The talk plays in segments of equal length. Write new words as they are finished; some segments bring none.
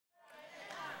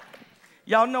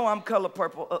Y'all know I'm color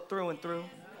purple up through and through.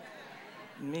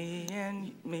 Me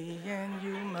and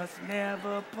you must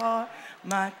never part,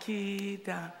 my key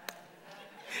down.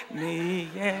 Me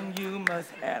and you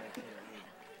must have.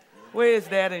 Where is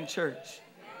that in church?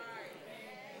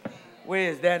 Where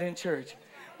is that in church?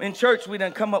 In church, we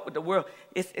done come up with the world.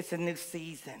 It's a new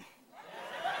season.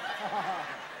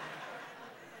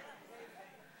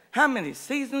 How many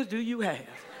seasons do you have?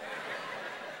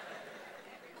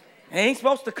 It ain't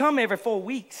supposed to come every 4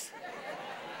 weeks.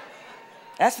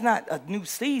 That's not a new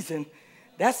season.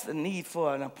 That's the need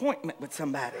for an appointment with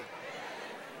somebody.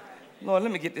 Lord,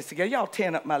 let me get this together. Y'all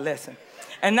tearing up my lesson.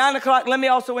 At 9 o'clock, let me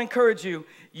also encourage you,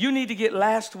 you need to get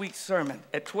last week's sermon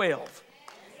at 12.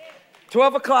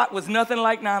 12 o'clock was nothing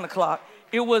like 9 o'clock.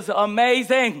 It was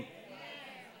amazing.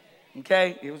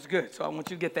 Okay? It was good. So I want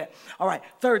you to get that. All right.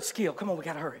 Third skill. Come on, we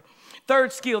got to hurry.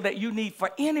 Third skill that you need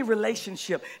for any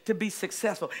relationship to be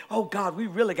successful. Oh, God, we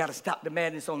really got to stop the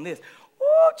madness on this.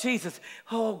 Oh, Jesus.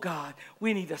 Oh, God,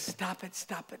 we need to stop it,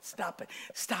 stop it, stop it,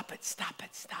 stop it, stop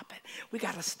it, stop it. We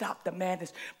got to stop the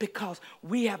madness because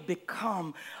we have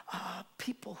become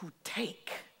people who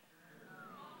take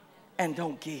and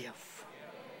don't give.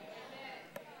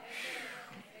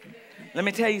 Let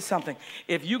me tell you something.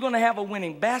 If you're going to have a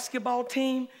winning basketball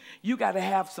team, you got to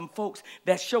have some folks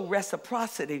that show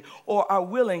reciprocity or are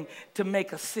willing to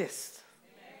make assists.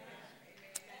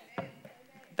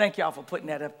 Thank y'all for putting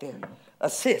that up there.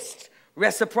 Assist.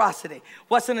 Reciprocity.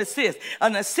 What's an assist?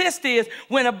 An assist is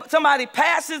when somebody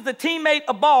passes the teammate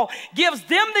a ball, gives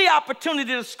them the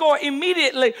opportunity to score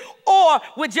immediately or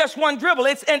with just one dribble.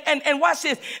 And watch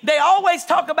this. They always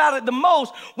talk about it the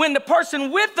most when the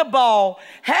person with the ball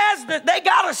they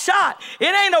got a shot.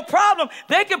 It ain't no problem.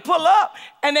 They can pull up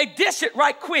and they dish it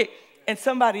right quick. And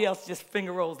somebody else just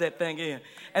finger rolls that thing in.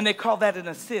 And they call that an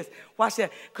assist. Watch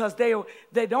that. Because they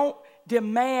don't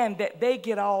demand that they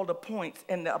get all the points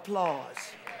and the applause.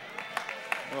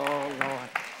 Oh, Lord.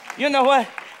 You know what?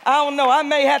 I don't know. I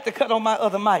may have to cut on my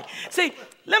other mic. See,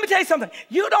 let me tell you something.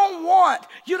 You don't want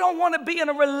to be in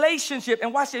a relationship,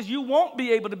 and watch this, you won't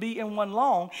be able to be in one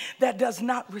long that does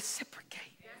not reciprocate.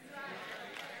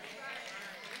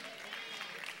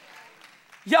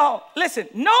 Y'all, listen,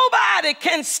 nobody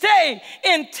can stay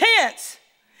intense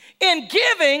in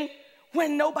giving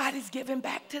when nobody's giving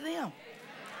back to them.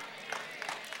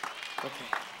 Okay.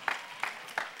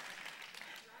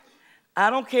 I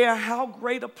don't care how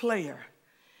great a player.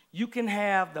 You can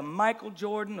have the Michael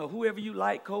Jordan or whoever you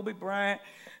like, Kobe Bryant,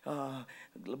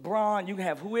 LeBron. You can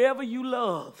have whoever you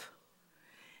love.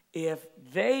 If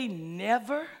they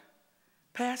never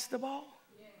pass the ball,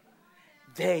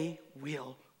 they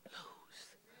will lose.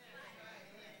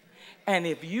 And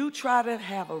if you try to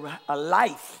have a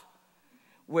life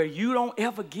where you don't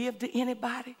ever give to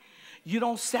anybody, you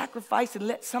don't sacrifice and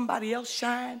let somebody else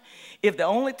shine. If the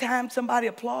only time somebody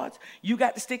applauds, you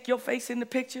got to stick your face in the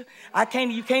picture. You can't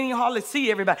even hardly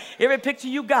see everybody. Every picture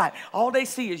you got, all they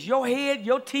see is your head,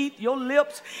 your teeth, your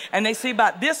lips, and they see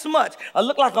about this much. Or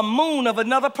look like a moon of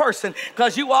another person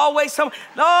because you always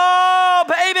Oh,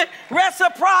 baby,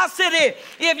 reciprocity.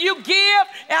 If you give,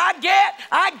 I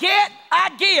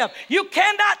give. You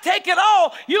cannot take it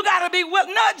all. You got to be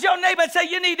willing. Nudge your neighbor and say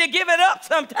you need to give it up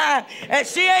sometime. And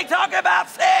she ain't talking about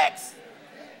sex.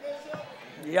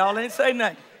 Y'all ain't say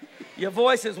nothing. Your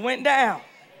voices went down.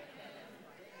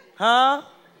 Huh?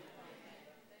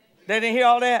 They didn't hear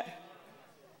all that?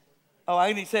 Oh,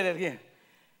 I need to say that again.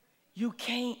 You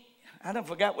can't. I done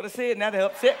forgot what I said. Now they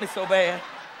upset me so bad.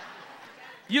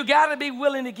 You got to be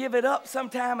willing to give it up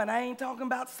sometime, and I ain't talking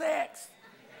about sex.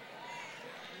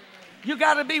 You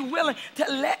got to be willing to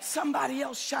let somebody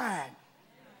else shine.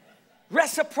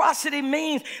 Reciprocity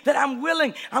means that I'm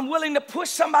willing to push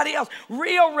somebody else.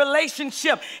 Real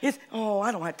relationship is,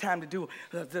 I don't have time to do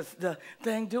the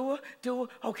thing. Do it.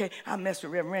 Okay, I messed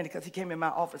with Reverend Randy because he came in my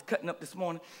office cutting up this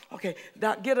morning. Okay,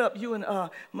 Doc, get up. You and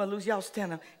Maluz, y'all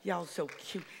stand up. Y'all so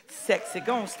cute, sexy.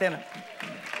 Go on, stand up.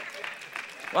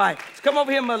 All right, so come over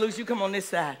here, Maluz. You come on this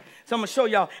side. So I'm going to show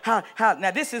y'all how,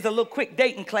 now this is a little quick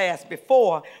dating class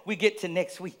before we get to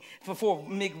next week, before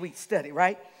midweek study,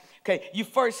 right? Okay, you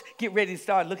first get ready to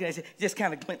start looking at each other, just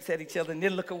kind of glimpse at each other and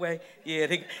then look away. Yeah,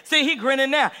 see, he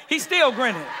grinning now. He's still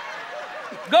grinning.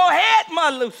 Go ahead, Ma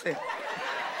Lucy.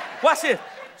 Watch this.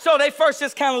 So they first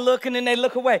just kind of look and then they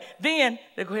look away. Then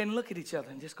they go ahead and look at each other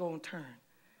and just go and turn.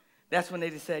 That's when they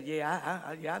decide,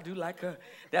 I do like her.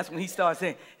 That's when he starts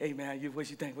saying, hey, man, what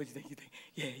you think? What you think? You think?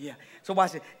 Yeah. So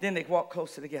watch it. Then they walk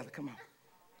closer together. Come on.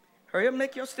 Hurry up,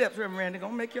 make your steps, Reverend Randy. Go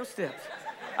make your steps.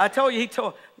 I told you,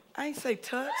 I ain't say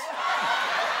touch.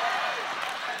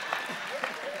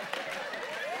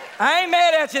 I ain't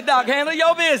mad at you, Doc. Handle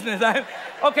your business.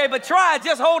 Okay, but try it.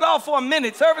 Just hold off for a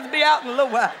minute. Service be out in a little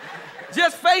while.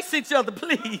 Just face each other,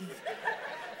 please.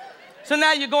 So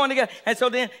now you're going together. And so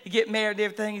then you get married and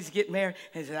everything. You get married.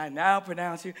 And he said, I now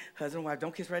pronounce you husband and wife.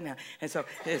 Don't kiss right now. And so,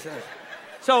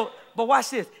 but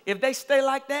watch this. If they stay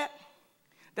like that,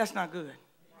 that's not good.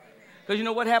 Because you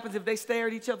know what happens if they stare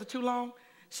at each other too long?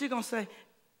 She's going to say,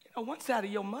 one side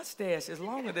of your mustache is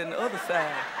longer than the other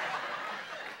side.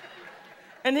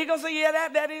 And he going to say, yeah,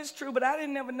 that is true, but I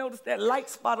didn't ever notice that light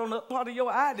spot on the part of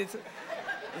your eye.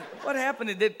 What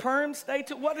happened? Did perm stay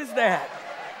too? What is that?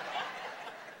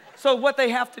 So what they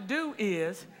have to do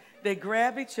is they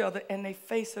grab each other and they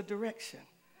face a direction.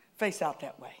 Face out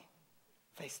that way.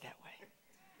 Face that way.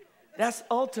 That's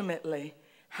ultimately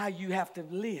how you have to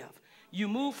live. You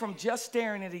move from just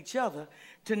staring at each other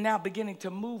to now beginning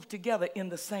to move together in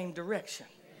the same direction.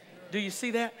 Do you see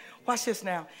that? Watch this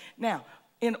now. Now,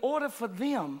 in order for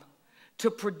them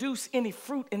to produce any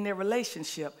fruit in their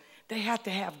relationship, they have to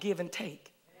have give and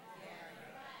take.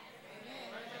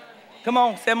 Come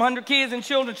on, 700 kids in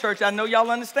children's church. I know y'all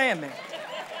understand me.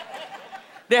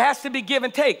 There has to be give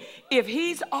and take. If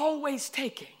he's always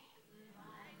taking,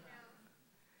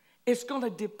 it's going to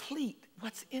deplete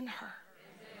what's in her.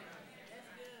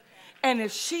 And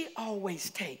if she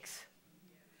always takes,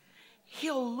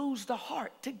 he'll lose the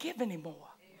heart to give anymore.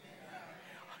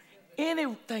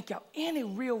 Any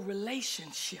real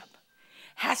relationship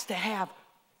has to have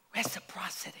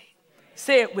reciprocity.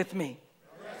 Say it with me.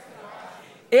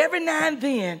 Every now and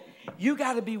then, you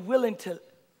got to be willing to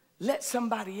let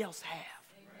somebody else have.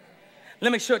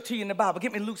 Let me show it to you in the Bible.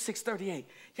 Get me Luke 6:38.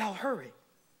 Y'all hurry.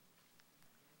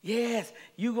 Yes,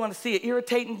 you're going to see an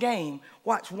irritating game.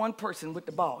 Watch one person with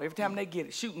the ball. Every time they get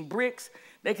it, shooting bricks,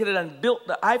 they could have done built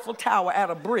the Eiffel Tower out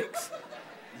of bricks,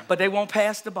 but they won't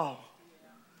pass the ball.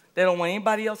 They don't want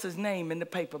anybody else's name in the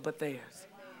paper but theirs.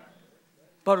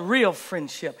 But real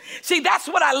friendship. See, that's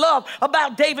what I love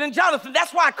about David and Jonathan.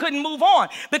 That's why I couldn't move on,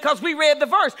 because we read the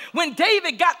verse. When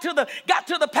David got to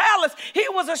the palace, he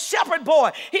was a shepherd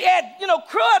boy. He had,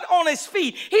 crud on his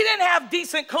feet. He didn't have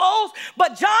decent clothes.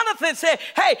 But Jonathan said,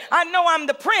 hey, I know I'm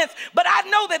the prince, but I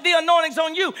know that the anointing's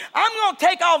on you. I'm going to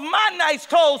take off my nice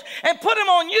clothes and put them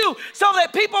on you so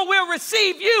that people will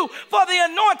receive you for the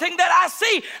anointing that I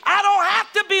see. I don't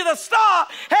have to be the star.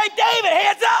 Hey, David,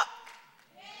 heads up.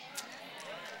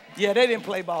 Yeah, they didn't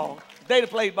play ball. If they'd have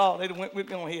played ball, they'd have went with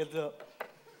me on heads up.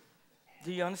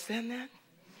 Do you understand that?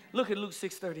 Look at Luke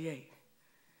 6:38.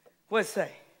 What does it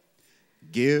say?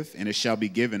 Give, and it shall be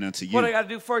given unto you. What do I got to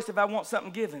do first if I want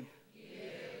something given?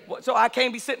 So I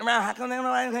can't be sitting around. How come they don't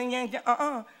know anything?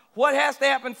 What has to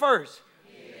happen first?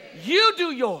 Give. You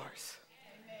do yours.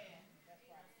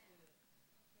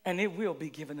 And it will be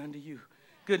given unto you.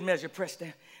 Good measure, pressed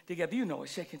down together. You know it,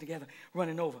 shaking together,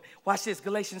 running over. Watch this,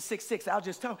 Galatians 6:6. I'll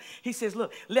just tell him. He says,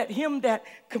 look, let him that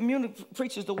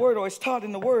preaches the word or is taught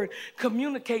in the word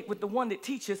communicate with the one that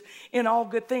teaches in all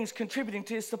good things, contributing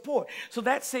to his support. So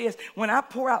that says, when I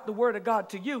pour out the word of God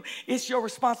to you, it's your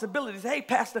responsibility. Hey,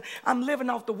 Pastor, I'm living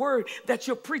off the word that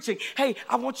you're preaching. Hey,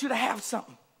 I want you to have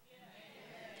something.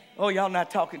 Oh, y'all not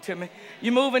talking to me.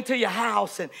 You move into your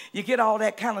house and you get all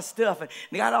that kind of stuff and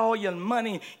you got all your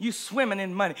money and you swimming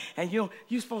in money. And you're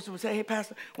supposed to say, hey,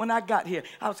 Pastor, when I got here,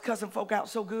 I was cussing folk out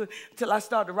so good until I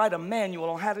started to write a manual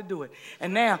on how to do it.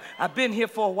 And now I've been here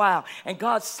for a while and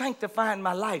God's sanctifying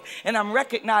my life and I'm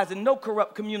recognizing no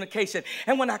corrupt communication.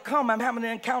 And when I come, I'm having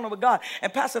an encounter with God.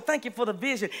 And Pastor, thank you for the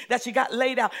vision that you got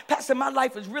laid out. Pastor, my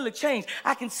life has really changed.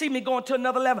 I can see me going to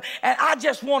another level. And I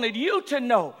just wanted you to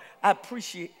know I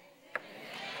appreciate it.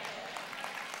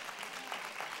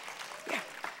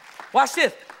 Watch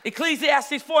this.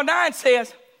 Ecclesiastes 4:9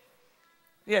 says,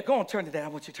 yeah, go on, turn to that. I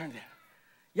want you to turn to that.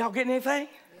 Y'all getting anything?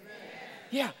 Amen.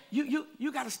 Yeah,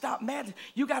 you got to stop mad.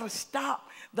 You got to stop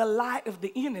the lie of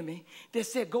the enemy that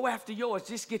said, go after yours,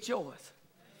 just get yours.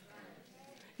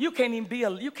 You can't even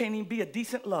be a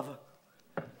decent lover.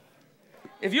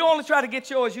 If you only try to get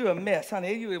yours, you're a mess,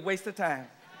 honey. You're a waste of time.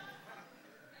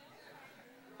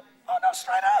 Oh, no,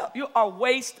 straight up. You're a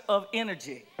waste of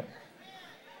energy.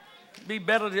 Be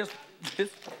better just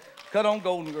cut on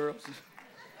Golden Girls.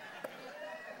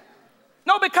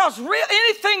 No, because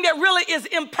anything that really is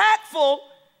impactful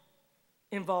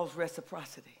involves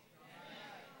reciprocity.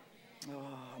 Oh,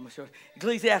 I'm sure.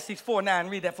 Ecclesiastes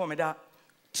 4:9. Read that for me, Doc.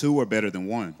 Two are better than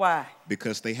one. Why?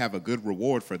 Because they have a good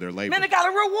reward for their labor. Man, they got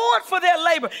a reward for their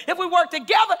labor. If we work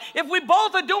together, if we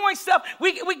both are doing stuff,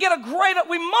 we get a greater,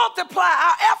 we multiply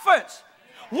our efforts.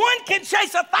 One can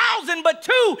chase 1,000, but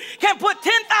two can put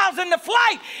 10,000 to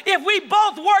flight. If we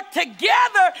both work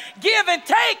together, give and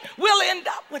take, we'll end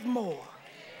up with more.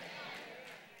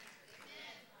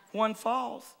 one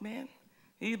falls, man.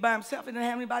 He's by himself. He didn't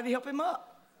have anybody to help him up.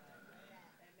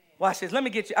 Watch this. Let me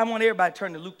get you. I want everybody to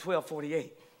turn to Luke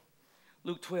 12:48.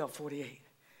 Luke 12:48.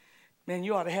 Man,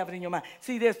 you ought to have it in your mind.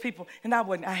 See, there's people, and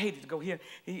I hated to go here.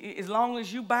 As long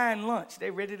as you buying lunch,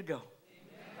 they're ready to go.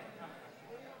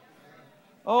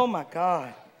 Oh, my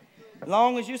God. As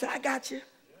long as you say, I got you.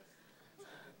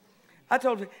 I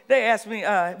told you, they asked me,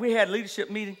 we had a leadership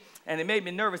meeting, and it made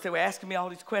me nervous. They were asking me all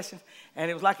these questions,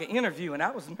 and it was like an interview, and I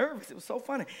was nervous. It was so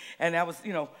funny. And I was,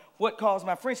 what caused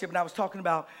my friendship? And I was talking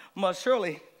about Mother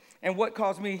Shirley and what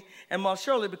caused me and Mother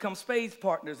Shirley to become spades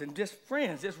partners and just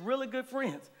friends, just really good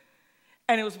friends.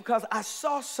 And it was because I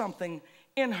saw something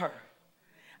in her.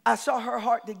 I saw her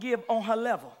heart to give on her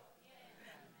level.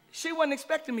 She wasn't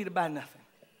expecting me to buy nothing.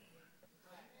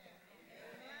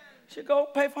 She'd go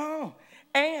pay for her own.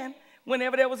 And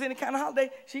whenever there was any kind of holiday,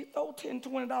 she'd throw $10,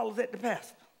 $20 at the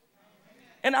pastor.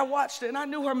 And I watched her, and I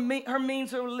knew her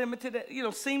means were limited,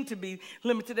 seemed to be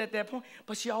limited at that point,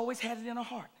 but she always had it in her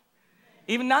heart.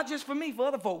 Even not just for me, for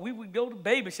other folk. We would go to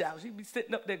baby showers. She'd be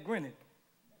sitting up there grinning.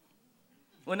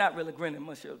 Well, not really grinning,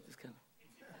 much of just kind of.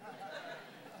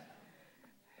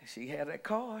 She had that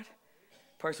card.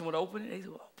 Person would open it, they said,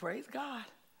 oh, praise God.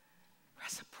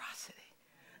 Reciprocity.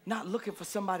 Not looking for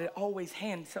somebody to always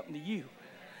hand something to you.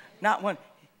 Not one,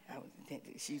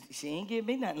 she ain't give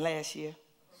me nothing last year.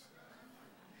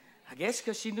 I guess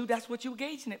because she knew that's what you were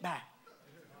gauging it by.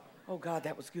 Oh, God,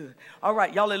 that was good. All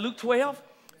right, y'all at Luke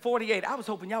 12:48. I was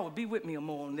hoping y'all would be with me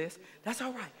more on this. That's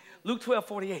all right. Luke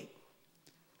 12:48.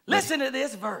 Listen to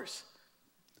this verse.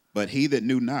 But he that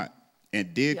knew not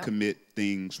and did commit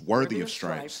things worthy of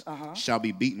stripes shall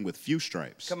be beaten with few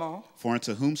stripes. Come on. For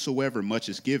unto whomsoever much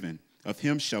is given, of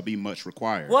him shall be much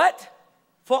required. What?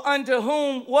 For unto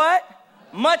whom what?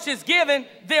 Much is given,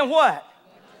 then what?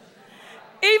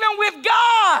 Even with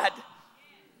God.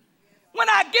 When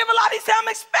I give a lot, he said, I'm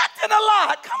expecting a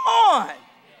lot. Come on.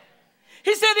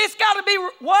 He said, it's got to be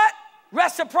what?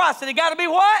 Reciprocity. Got to be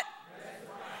what?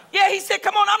 Yeah, he said,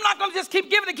 come on, I'm not going to just keep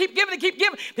giving and keep giving and keep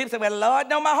giving. People say, well, Lord,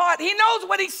 know my heart. He knows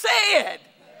what he said.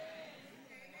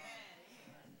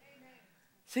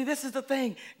 See, this is the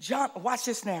thing. John, watch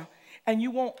this now. And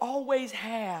you won't always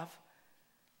have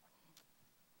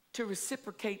to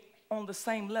reciprocate on the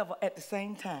same level at the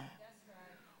same time.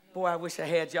 Boy, I wish I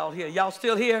had y'all here. Y'all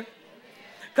still here?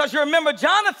 Because you remember,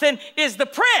 Jonathan is the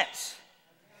prince.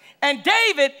 And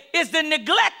David is the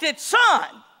neglected son,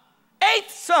 8th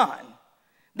son,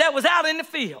 that was out in the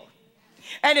field.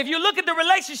 And if you look at the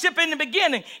relationship in the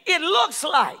beginning, it looks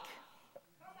like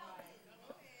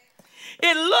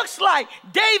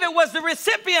David was the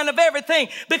recipient of everything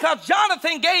because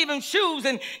Jonathan gave him shoes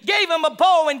and gave him a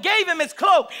bow and gave him his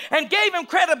cloak and gave him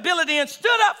credibility and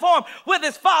stood up for him with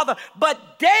his father.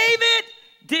 But David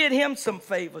did him some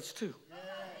favors too.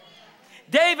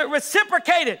 David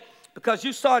reciprocated because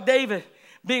you saw David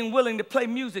being willing to play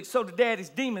music so the daddy's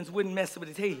demons wouldn't mess with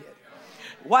his head.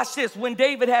 Watch this. When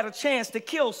David had a chance to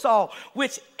kill Saul,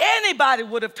 which anybody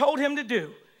would have told him to do,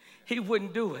 he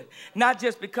wouldn't do it. Not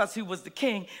just because he was the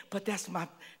king, but that's my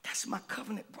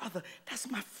covenant brother. That's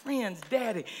my friend's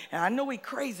daddy. And I know he's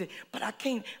crazy, but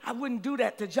I wouldn't do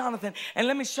that to Jonathan. And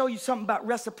let me show you something about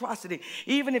reciprocity.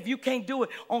 Even if you can't do it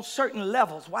on certain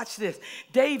levels, watch this.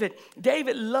 David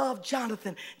loved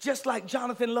Jonathan just like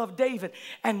Jonathan loved David.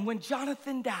 And when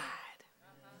Jonathan died,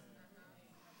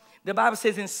 the Bible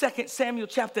says in 2 Samuel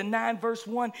chapter 9, verse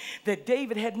 1, that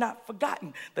David had not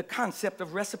forgotten the concept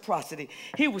of reciprocity.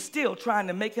 He was still trying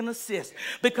to make an assist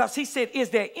because he said,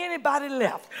 is there anybody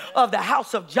left of the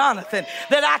house of Jonathan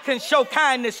that I can show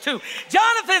kindness to?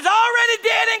 Jonathan's already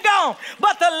dead and gone,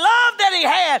 but the love that he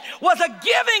had was a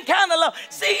giving kind of love.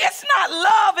 See, it's not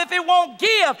love if it won't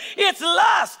give. It's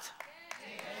lust.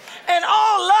 And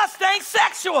all lust ain't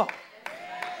sexual.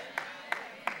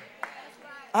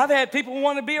 I've had people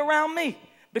want to be around me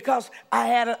because I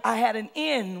had an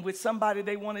in with somebody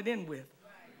they wanted in with.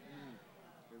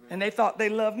 And they thought they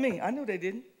loved me. I knew they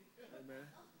didn't.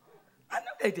 I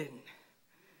knew they didn't.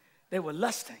 They were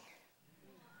lusting.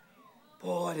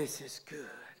 Boy, this is good.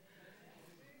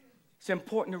 It's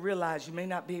important to realize you may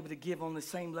not be able to give on the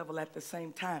same level at the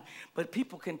same time, but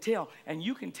people can tell, and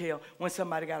you can tell when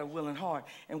somebody got a willing heart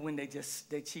and when they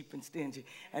cheap and stingy,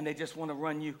 and they just want to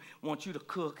want you to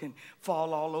cook and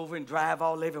fall all over and drive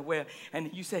all everywhere,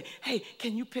 and you say, hey,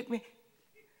 can you pick me?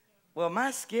 Well, my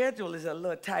schedule is a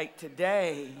little tight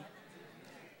today.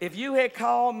 If you had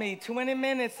called me 20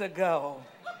 minutes ago,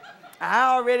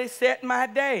 I already set my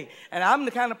day, and I'm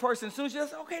the kind of person, as soon as you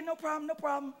say, okay, no problem, no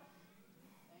problem.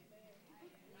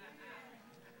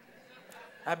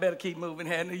 I better keep moving,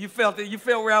 Hannah. You felt it. You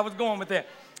felt where I was going with that.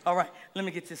 All right, let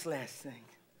me get this last thing.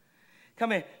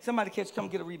 Come here. Somebody come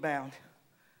get a rebound.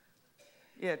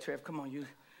 Yeah, Trev, come on.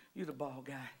 You the ball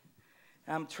guy.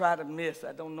 I'm trying to miss.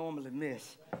 I don't normally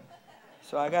miss.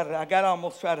 So I got to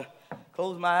almost try to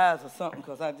close my eyes or something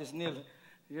because I just nearly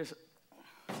you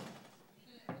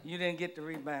didn't get the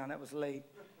rebound. That was late.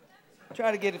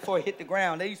 Try to get it before it hit the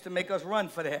ground. They used to make us run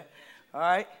for that. All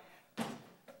right?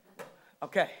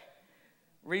 Okay.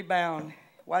 Rebound.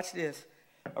 Watch this.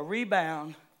 A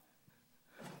rebound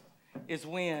is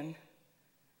when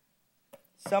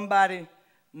somebody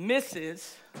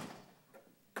misses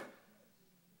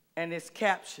and is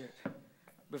captured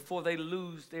before they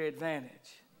lose their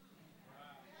advantage.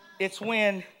 It's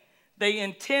when they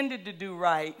intended to do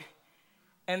right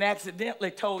and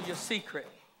accidentally told your secret.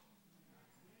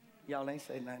 Y'all ain't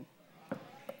say nothing.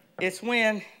 It's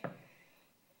when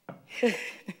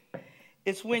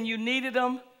it's when you needed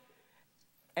them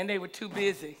and they were too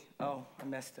busy. Oh, I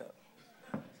messed up.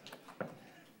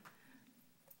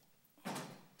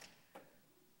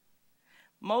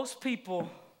 Most people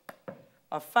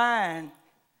are fine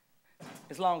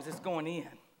as long as it's going in.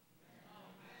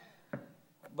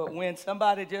 But when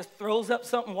somebody just throws up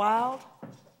something wild,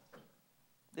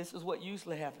 this is what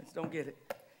usually happens. Don't get it.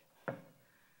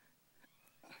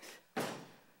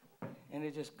 And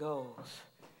it just goes.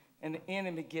 And the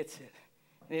enemy gets it.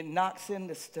 And it knocks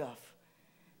into stuff.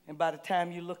 And by the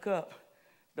time you look up,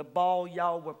 the ball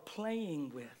y'all were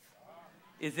playing with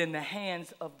is in the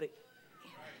hands of the enemy.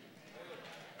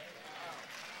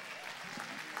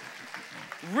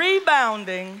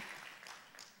 Rebounding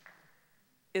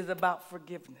is about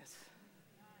forgiveness.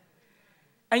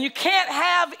 And you can't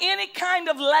have any kind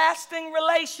of lasting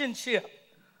relationship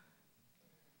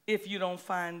if you don't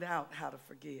find out how to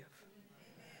forgive.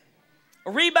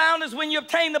 A rebound is when you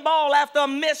obtain the ball after a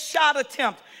missed shot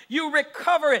attempt. You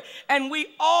recover it. And we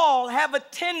all have a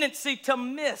tendency to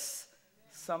miss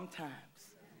sometimes.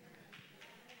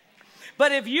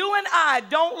 But if you and I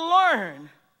don't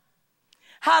learn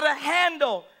how to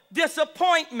handle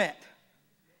disappointment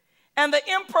and the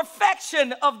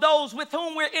imperfection of those with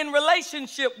whom we're in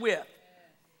relationship with,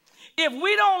 if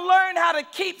we don't learn how to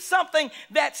keep something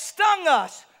that stung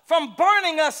us from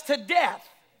burning us to death,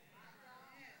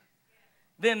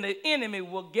 then the enemy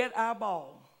will get our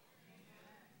ball.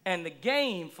 And the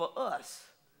game for us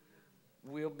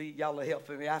will be, y'all are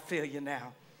helping me, I feel you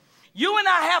now. You and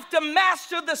I have to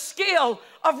master the skill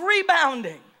of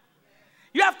rebounding.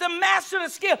 You have to master the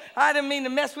skill. I didn't mean to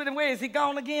mess with him. Where is he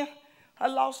gone again? I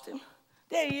lost him.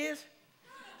 There he is.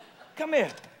 Come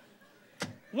here.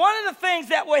 One of the things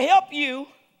that will help you,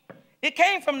 it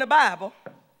came from the Bible.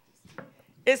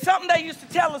 It's something they used to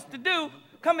tell us to do.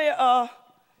 Come here,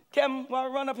 Kevin,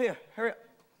 run up here. Hurry up.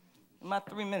 In my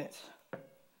 3 minutes.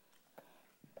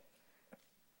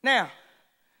 Now,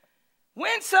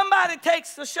 when somebody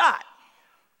takes a shot,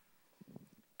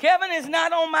 Kevin is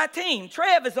not on my team.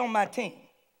 Trev is on my team.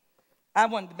 I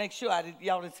wanted to make sure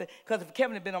y'all didn't say, because if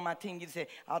Kevin had been on my team, you'd say,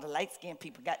 all the light-skinned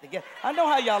people got together. I know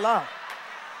how y'all are.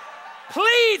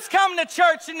 Please come to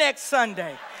church next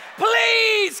Sunday.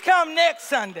 Please come next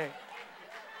Sunday.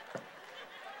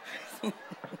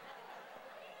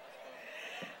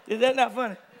 Is that not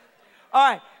funny?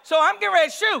 All right, so I'm getting ready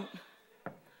to shoot.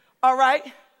 All right,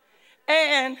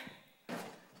 and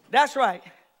that's right.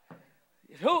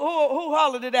 Who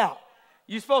hollered it out?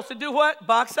 You supposed to do what?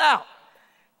 Box out.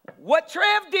 What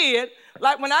Trev did,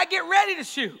 like when I get ready to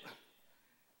shoot,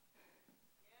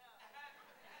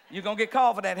 you're going to get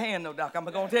called for that hand, though, Doc. I'm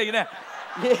going to tell you that.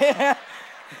 Yeah.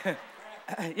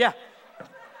 Yeah.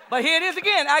 But here it is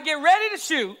again. I get ready to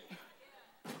shoot.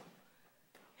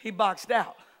 He boxed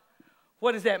out.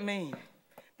 What does that mean?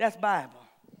 That's Bible.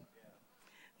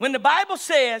 When the Bible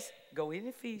says, go in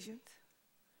Ephesians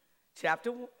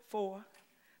chapter 4,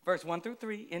 verse 1 through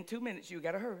 3, in 2 minutes, you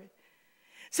got to hurry.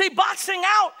 See, boxing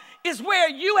out is where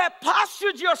you have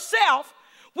postured yourself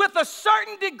with a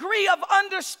certain degree of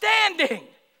understanding.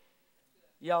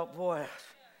 Y'all, boy.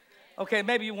 Okay,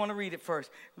 maybe you want to read it first.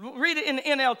 Read it in the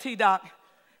NLT, Doc.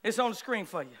 It's on the screen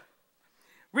for you.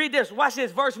 Read this. Watch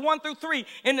this. Verse 1 through 3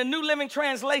 in the New Living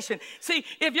Translation. See,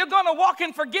 if you're going to walk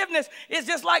in forgiveness, it's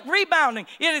just like rebounding.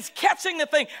 It is catching the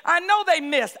thing. I know they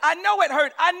missed. I know it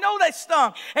hurt. I know they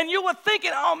stung. And you were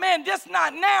thinking, oh, man, just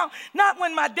not now. Not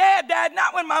when my dad died.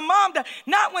 Not when my mom died.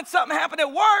 Not when something happened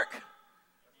at work.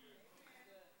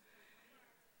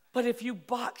 But if you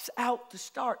box out to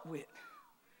start with,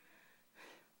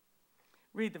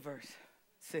 read the verse. It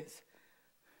says,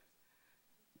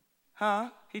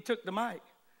 he took the mic.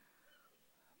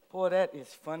 Boy, that is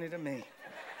funny to me.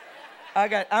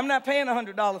 I'm not paying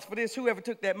 $100 for this. Whoever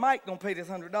took that mic gonna pay this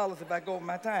 $100 if I go over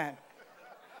my time.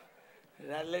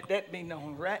 Let that be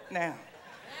known right now.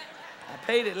 I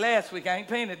paid it last week. I ain't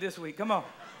paying it this week. Come on.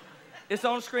 It's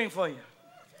on the screen for you.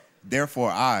 Therefore,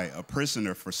 I, a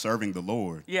prisoner for serving the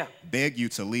Lord, beg you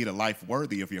to lead a life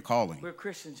worthy of your calling. We're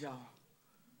Christians, y'all.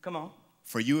 Come on.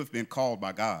 For you have been called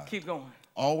by God. Keep going.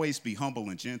 Always be humble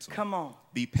and gentle. Come on.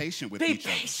 Be patient with each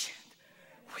other. Be patient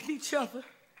with each other.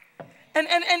 And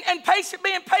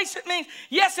being patient means,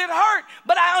 yes, it hurt,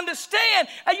 but I understand.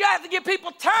 And you have to give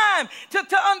people time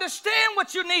to understand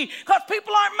what you need, because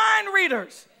people aren't mind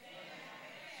readers.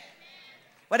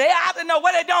 Well, they either know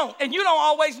what they don't, and you don't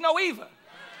always know either.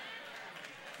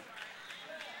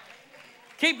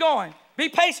 Keep going. Be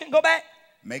patient. Go back.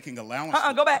 Making allowance.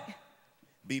 Go back.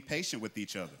 Be patient with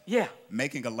each other. Yeah.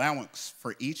 Making allowance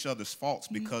for each other's faults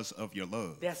because of your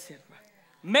love. That's it. Right.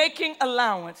 Making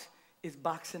allowance is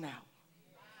boxing out.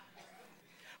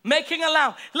 Making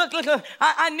allowance. Look.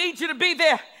 I need you to be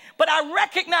there. But I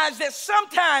recognize that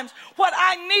sometimes what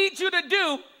I need you to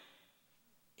do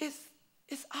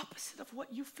is opposite of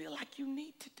what you feel like you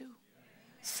need to do.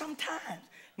 Sometimes.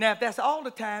 Now, if that's all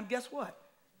the time, guess what?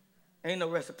 Ain't no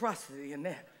reciprocity in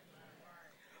that.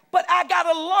 But I got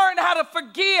to learn how to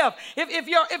forgive.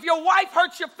 If your wife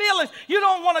hurts your feelings, you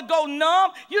don't want to go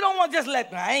numb. You don't want to just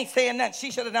let, I ain't saying nothing,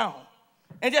 she should have known.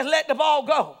 And just let the ball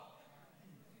go.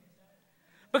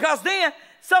 Because then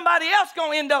somebody else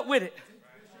going to end up with it.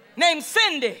 Named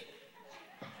Cindy.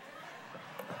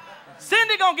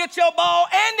 Cindy going to get your ball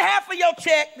and half of your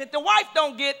check that the wife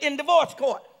don't get in divorce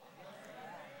court.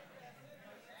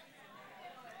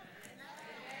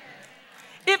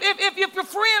 If your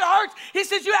friend hurts, he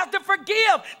says you have to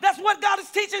forgive. That's what God is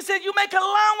teaching. He said you make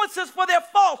allowances for their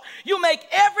faults. You make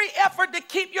every effort to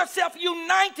keep yourself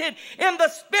united in the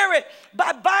Spirit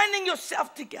by binding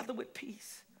yourself together with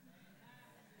peace.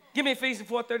 Give me Ephesians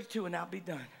 4:32 and I'll be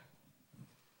done.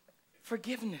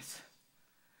 Forgiveness.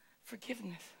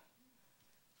 Forgiveness.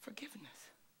 Forgiveness.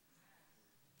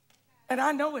 And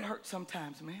I know it hurts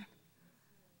sometimes, man.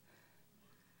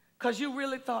 Because you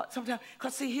really thought sometimes,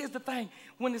 because see, here's the thing.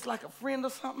 When it's like a friend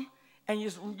or something, and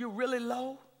you're really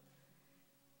low,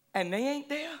 and they ain't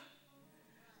there,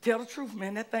 tell the truth,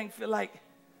 man. That thing feel like,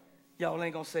 y'all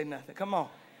ain't going to say nothing. Come on.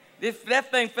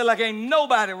 That thing feel like ain't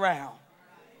nobody around.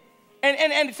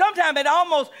 And sometimes it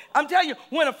almost, I'm telling you,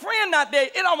 when a friend not there,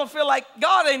 it almost feel like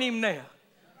God ain't even there.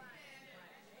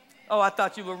 Oh, I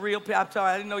thought you were real. I'm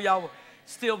sorry, I didn't know y'all were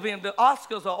still being, the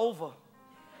Oscars are over.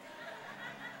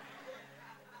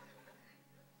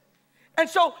 And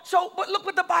so, but look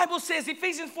what the Bible says.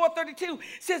 Ephesians 4:32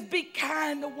 says, be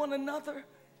kind to one another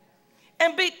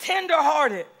and be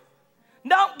tenderhearted.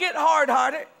 Don't get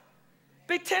hard-hearted.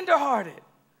 Be tenderhearted.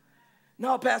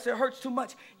 No, Pastor, it hurts too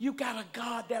much. You got a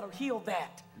God that'll heal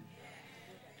that.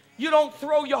 You don't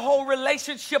throw your whole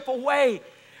relationship away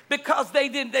because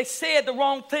they said the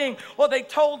wrong thing, or they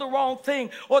told the wrong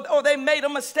thing, or they made a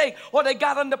mistake, or they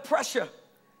got under pressure.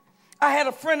 I had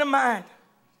a friend of mine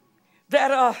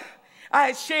that I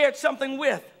had shared something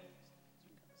with.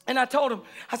 And I told him,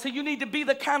 I said, you need to be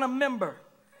the kind of member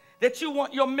that you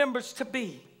want your members to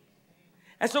be.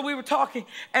 And so we were talking,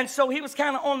 and so he was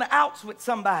kind of on the outs with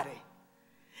somebody.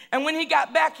 And when he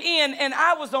got back in and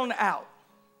I was on the out,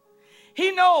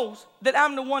 he knows that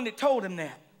I'm the one that told him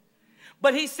that.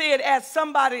 But he said, as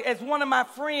one of my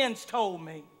friends told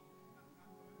me.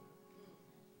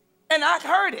 And I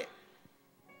heard it.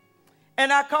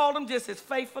 And I called him just as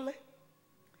faithfully.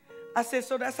 I said,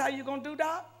 so that's how you going to do,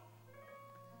 Doc?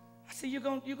 I said, you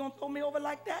gonna throw me over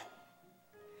like that?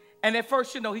 And at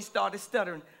first, he started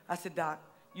stuttering. I said, Doc,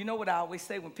 you know what I always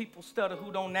say when people stutter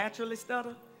who don't naturally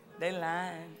stutter? They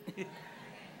lying.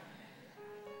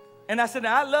 And I said,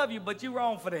 now, I love you, but you're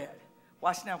wrong for that.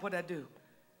 Watch now what I do.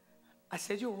 I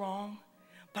said, you're wrong,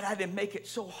 but I didn't make it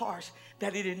so harsh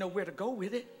that he didn't know where to go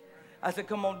with it. I said,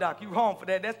 come on, Doc, you're wrong for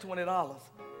that. That's $20.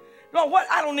 No, what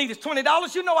I don't need is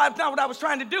 $20. You know that's not what I was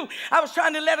trying to do. I was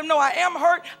trying to let him know I am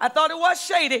hurt. I thought it was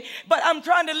shady, but I'm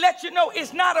trying to let you know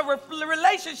it's not a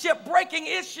relationship breaking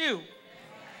issue.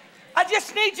 I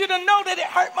just need you to know that it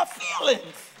hurt my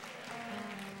feelings.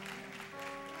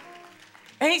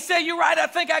 And he said, you're right. I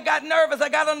think I got nervous. I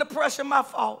got under pressure. My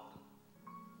fault.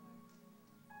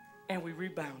 And we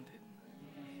rebounded.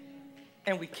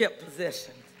 And we kept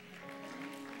possession.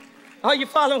 Are you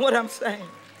following what I'm saying?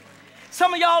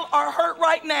 Some of y'all are hurt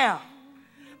right now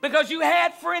because you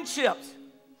had friendships.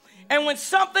 And when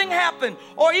something happened,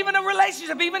 or even a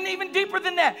relationship, even deeper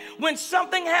than that, when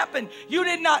something happened, you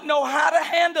did not know how to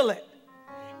handle it.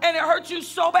 And it hurt you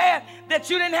so bad that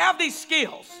you didn't have these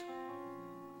skills.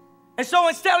 And so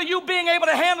instead of you being able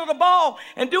to handle the ball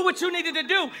and do what you needed to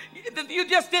do, you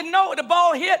just didn't know it. The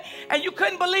ball hit, and you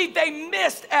couldn't believe they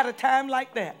missed at a time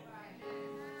like that.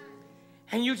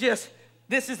 And you just,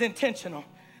 this is intentional.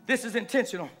 This is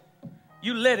intentional.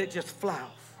 You let it just fly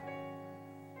off.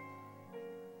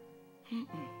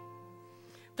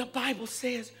 The Bible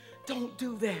says, don't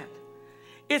do that.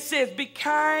 It says, be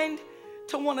kind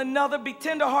to one another, be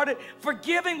tenderhearted,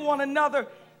 forgiving one another.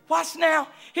 Watch now.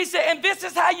 He said, and this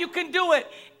is how you can do it,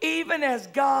 even as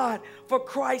God, for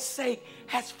Christ's sake,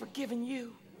 has forgiven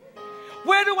you.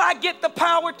 Where do I get the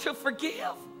power to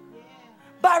forgive?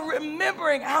 By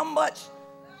remembering how much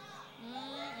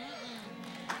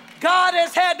God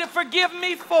has had to forgive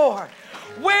me for.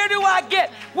 Where do I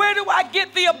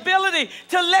get the ability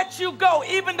to let you go,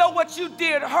 even though what you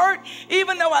did hurt,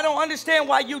 even though I don't understand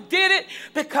why you did it?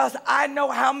 Because I know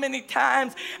how many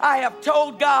times I have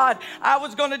told God I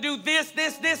was going to do this,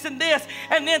 this, this, and this,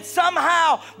 and then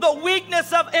somehow the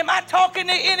weakness of, am I talking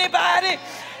to anybody?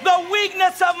 The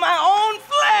weakness of my own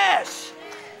flesh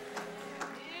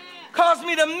caused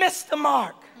me to miss the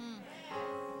mark.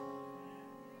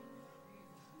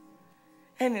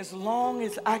 And as long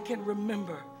as I can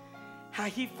remember how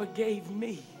he forgave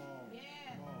me,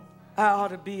 I ought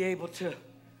to be able to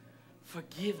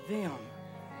forgive them.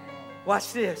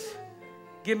 Watch this.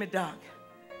 Give me Doc.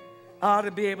 I ought to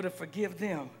be able to forgive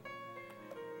them.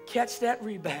 Catch that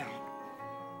rebound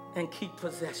and keep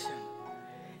possession.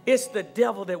 It's the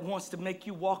devil that wants to make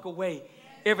you walk away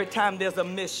every time there's a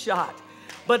missed shot.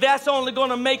 But that's only going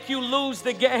to make you lose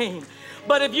the game.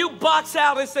 But if you box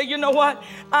out and say, you know what?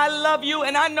 I love you,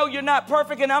 and I know you're not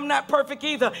perfect, and I'm not perfect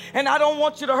either, and I don't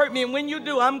want you to hurt me. And when you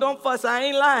do, I'm going to fuss. I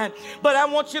ain't lying. But I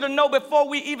want you to know before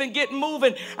we even get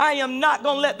moving, I am not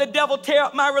going to let the devil tear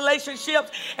up my relationships.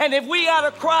 And if we got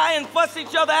to cry and fuss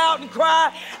each other out and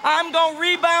cry, I'm going to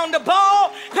rebound the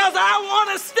ball because I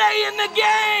want to stay in the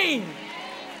game.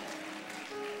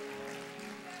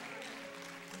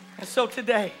 And so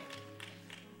today,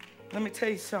 let me tell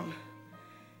you something.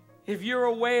 If you're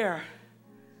aware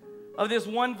of this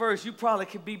one verse, you probably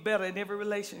could be better in every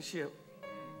relationship.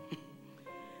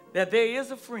 That there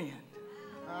is a friend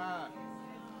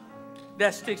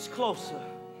that sticks closer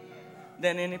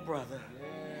than any brother.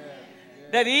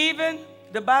 That even,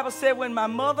 the Bible said, when my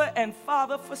mother and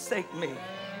father forsake me,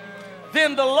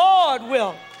 then the Lord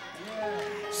will.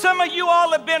 Some of you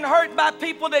all have been hurt by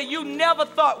people that you never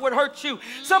thought would hurt you.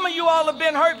 Some of you all have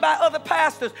been hurt by other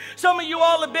pastors. Some of you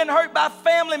all have been hurt by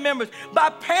family members, by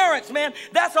parents, man.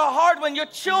 That's a hard one. Your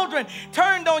children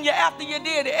turned on you after you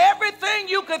did everything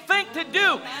you could think to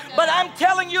do. But I'm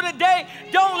telling you today,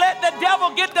 don't let the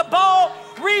devil get the ball.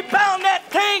 Rebound that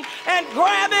thing and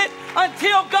grab it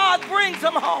until God brings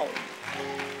them home.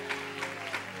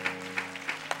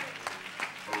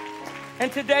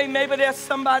 And today, maybe there's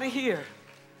somebody here.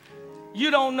 You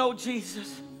don't know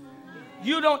Jesus.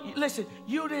 You don't, listen,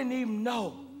 you didn't even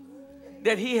know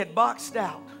that he had boxed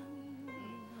out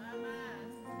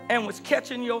and was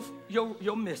catching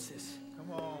your misses.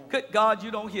 Good God,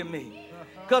 you don't hear me.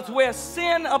 Because where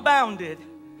sin abounded,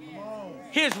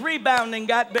 his rebounding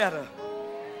got better.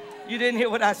 You didn't hear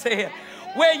what I said.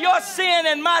 Where your sin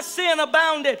and my sin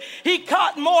abounded, he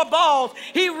caught more balls.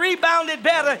 He rebounded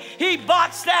better. He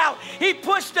boxed out. He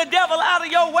pushed the devil out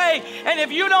of your way. And if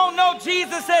you don't know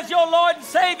Jesus as your Lord and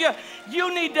Savior,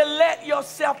 you need to let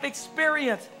yourself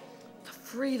experience the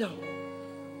freedom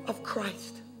of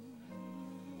Christ.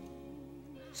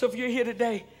 So if you're here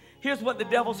today, here's what the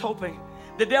devil's hoping.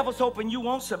 The devil's hoping you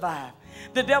won't survive.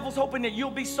 The devil's hoping that you'll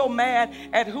be so mad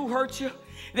at who hurt you,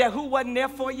 that who wasn't there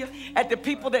for you, at the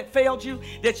people that failed you,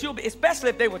 that you'll be, especially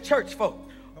if they were church folk.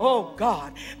 Oh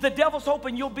God, the devil's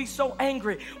hoping you'll be so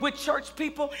angry with church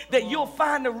people that you'll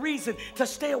find a reason to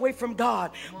stay away from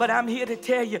God. But I'm here to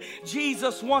tell you,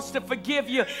 Jesus wants to forgive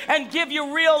you and give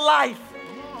you real life.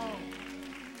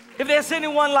 If there's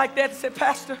anyone like that, say,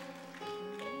 Pastor,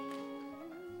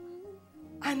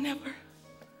 I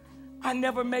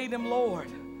never made him Lord.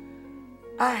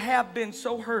 I have been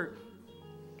so hurt.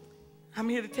 I'm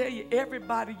here to tell you,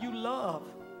 everybody you love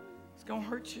is going to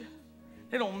hurt you.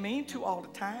 They don't mean to all the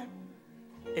time,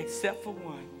 except for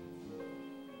one.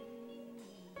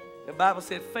 The Bible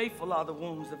said, faithful are the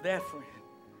wounds of that friend.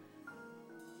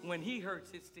 When he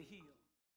hurts, it's to heal.